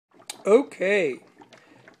Okay,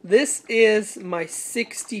 this is my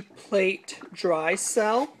 60 plate dry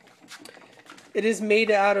cell. It is made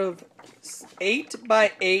out of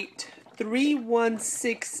 8x8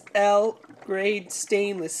 316L grade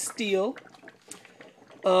stainless steel.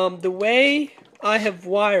 The way I have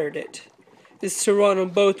wired it is to run on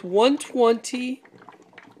both 120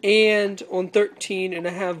 and on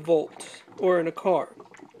 13.5 volts, or in a car.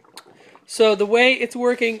 So the way it's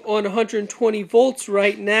working on 120 volts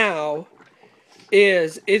right now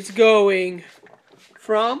is it's going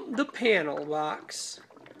from the panel box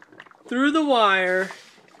through the wire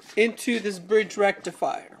into this bridge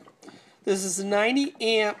rectifier. This is a 90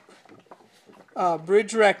 amp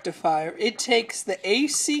bridge rectifier. It takes the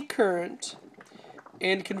AC current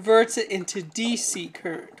and converts it into DC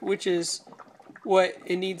current, which is what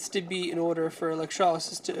it needs to be in order for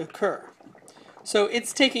electrolysis to occur. So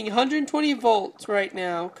it's taking 120 volts right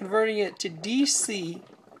now, converting it to DC,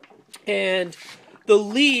 and the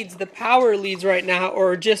leads, the power leads right now,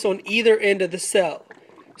 are just on either end of the cell.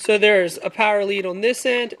 So there's a power lead on this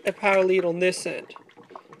end, a power lead on this end.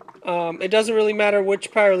 It doesn't really matter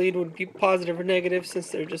which power lead would be positive or negative since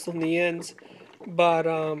they're just on the ends. But,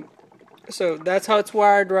 so that's how it's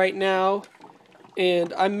wired right now.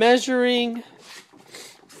 And I'm measuring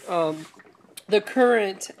the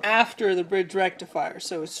current after the bridge rectifier.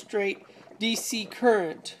 So a straight DC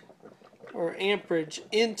current or amperage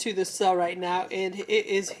into the cell right now, and it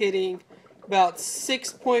is hitting about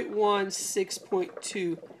 6.1,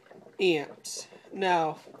 6.2 amps.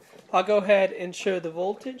 Now, I'll go ahead and show the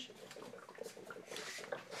voltage.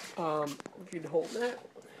 If you'd hold that.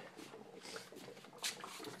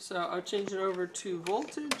 So I'll change it over to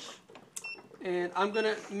voltage, and I'm going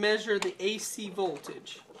to measure the AC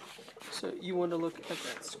voltage. So you want to look at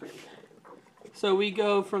that screen. So we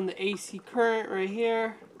go from the AC current right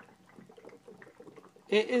here.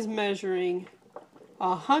 It is measuring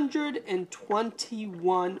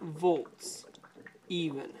 121 volts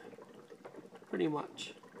even. Pretty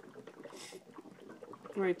much.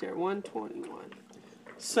 Right there, 121.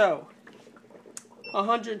 So,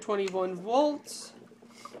 121 volts.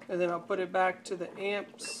 And then I'll put it back to the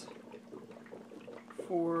amps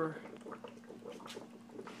for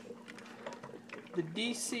the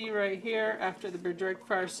DC right here after the bridge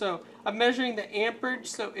rectifier. So, I'm measuring the amperage,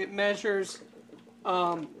 so it measures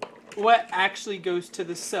what actually goes to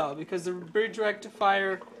the cell, because the bridge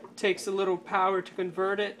rectifier takes a little power to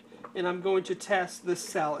convert it, and I'm going to test the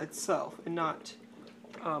cell itself and not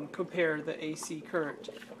compare the AC current.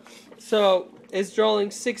 So it's drawing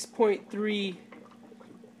 6.3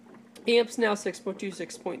 amps now, 6.2,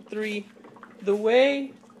 6.3. The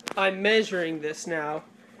way I'm measuring this now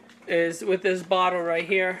is with this bottle right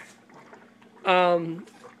here.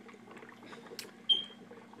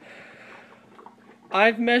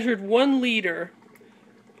 I've measured 1 liter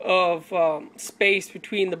of space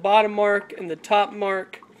between the bottom mark and the top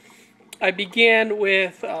mark. I began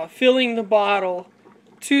with filling the bottle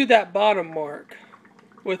to that bottom mark,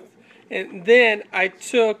 and then I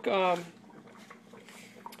took a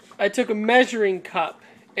measuring cup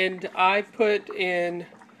and I put in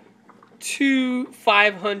 2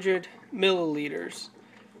 500 milliliters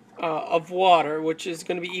of water, which is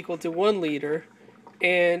going to be equal to 1 liter.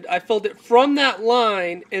 And I filled it from that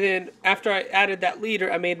line, and then after I added that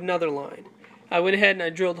liter, I made another line. I went ahead and I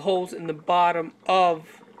drilled holes in the bottom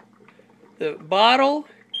of the bottle,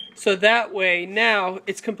 so that way now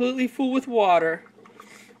it's completely full with water.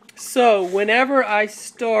 So whenever I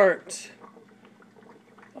start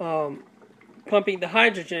pumping the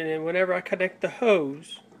hydrogen in, whenever I connect the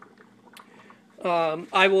hose,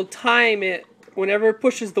 I will time it whenever it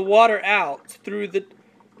pushes the water out through the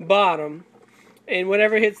bottom. And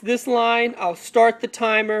whenever it hits this line, I'll start the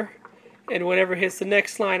timer. And whenever it hits the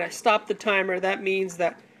next line, I stop the timer. That means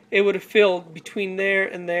that it would have filled between there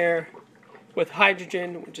and there with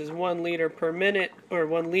hydrogen, which is 1 liter per minute, or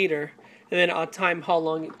 1 liter. And then I'll time how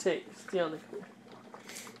long it takes.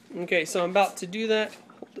 Okay, so I'm about to do that.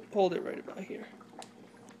 Hold it right about here.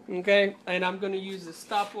 Okay, and I'm going to use the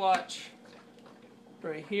stopwatch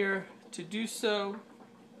right here to do so.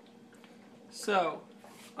 So,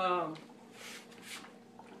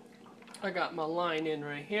 I got my line in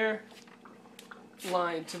right here,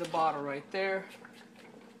 line to the bottle right there.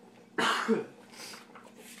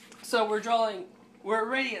 So we're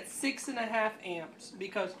already at 6.5 amps,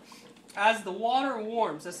 because as the water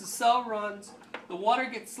warms, as the cell runs, the water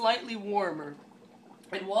gets slightly warmer.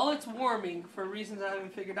 And while it's warming, for reasons I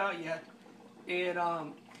haven't figured out yet, it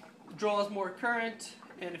draws more current,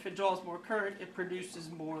 and if it draws more current, it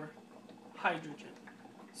produces more hydrogen.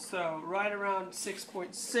 So right around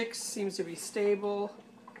 6.6 seems to be stable.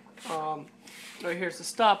 Right here's the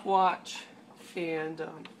stopwatch, and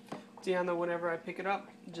down there whenever I pick it up,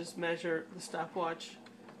 just measure the stopwatch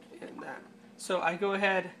and that. So I go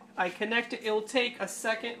ahead, I connect it. It'll take a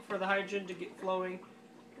second for the hydrogen to get flowing,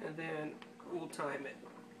 and then we'll time it.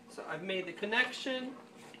 So I've made the connection,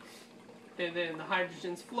 and then the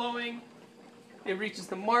hydrogen's flowing. It reaches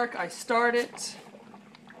the mark, I start it.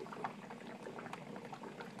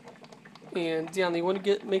 And down there, you want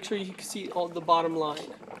to make sure you can see all the bottom line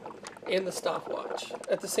and the stopwatch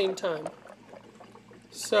at the same time.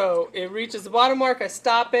 So it reaches the bottom mark, I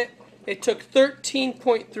stop it. It took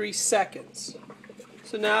 13.3 seconds.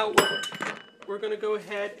 So now we're going to go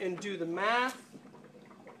ahead and do the math.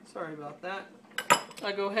 Sorry about that.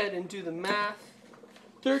 I go ahead and do the math.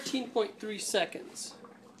 13.3 seconds.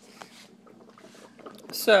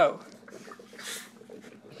 So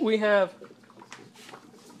we have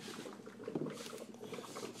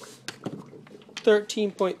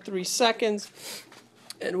 13.3 seconds,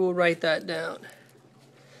 and we'll write that down.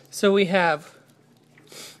 So we have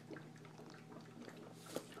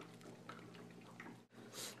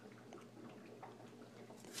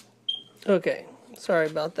okay, sorry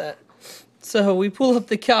about that. So we pull up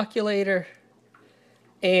the calculator,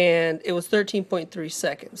 and it was 13.3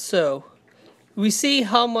 seconds. So we see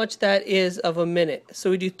how much that is of a minute. So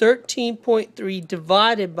we do 13.3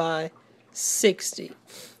 divided by 60.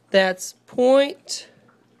 That's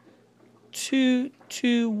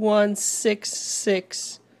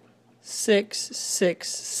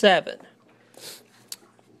 0.2216667.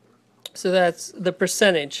 So that's the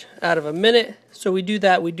percentage out of a minute. So we do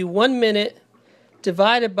that. We do 1 minute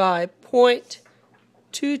divided by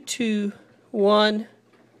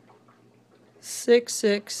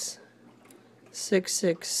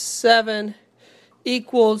 0.2216667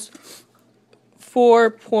 equals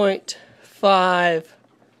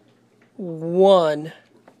 4.51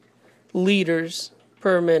 liters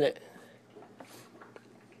per minute.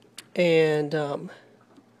 And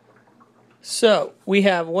so we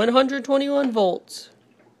have 121 volts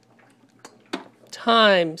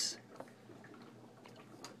times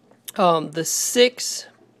the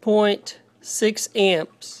 6.6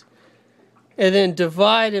 amps, and then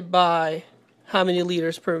divided by how many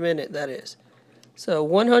liters per minute that is. So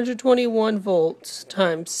 121 volts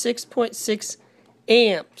times 6.6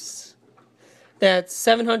 amps, that's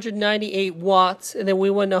 798 watts, and then we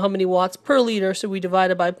want to know how many watts per liter, so we divide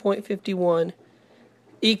it by 0.51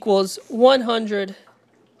 equals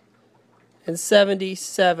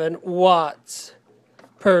 177 watts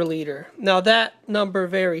per liter. Now that number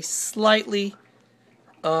varies slightly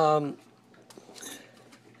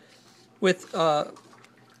with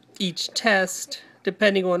each test,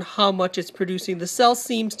 depending on how much it's producing. The cell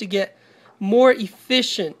seems to get more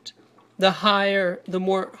efficient the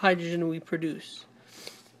more hydrogen we produce.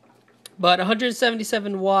 But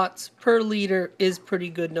 177 watts per liter is a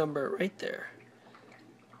pretty good number right there.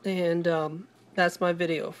 And that's my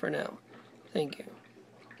video for now. Thank you.